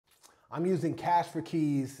I'm using Cash for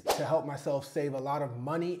Keys to help myself save a lot of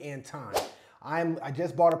money and time. I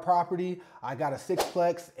just bought a property, I got a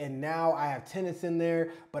sixplex, and now I have tenants in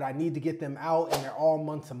there, but I need to get them out and they're all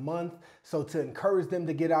month to month. So to encourage them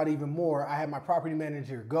to get out even more, I had my property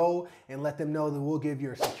manager go and let them know that we'll give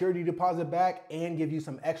your security deposit back and give you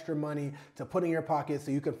some extra money to put in your pocket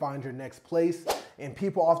so you can find your next place. And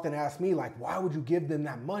people often ask me, like, why would you give them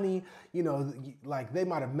that money? You know, like they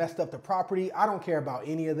might have messed up the property. I don't care about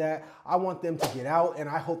any of that. I want them to get out, and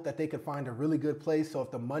I hope that they could find a really good place. So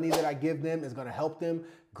if the money that I give them is gonna help them,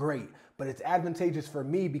 great. But it's advantageous for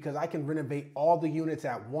me because I can renovate all the units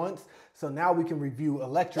at once. So now we can review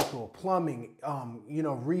electrical, plumbing,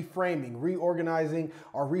 reframing, reorganizing,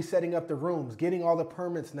 or resetting up the rooms, getting all the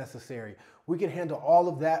permits necessary. We can handle all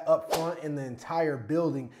of that up front in the entire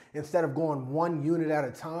building instead of going one unit at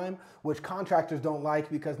a time, which contractors don't like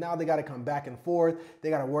because now they got to come back and forth. They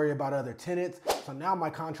got to worry about other tenants. So now my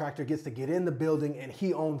contractor gets to get in the building and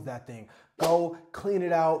he owns that thing. Go clean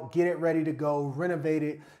it out, get it ready to go, renovate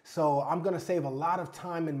it. So I'm gonna save a lot of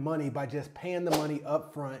time and money by just paying the money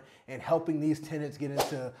up front and helping these tenants get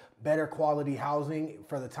into better quality housing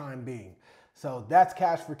for the time being. So that's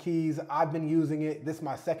Cash for Keys. I've been using it. This is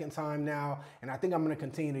my second time now, and I think I'm gonna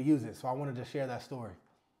continue to use it. So I wanted to share that story.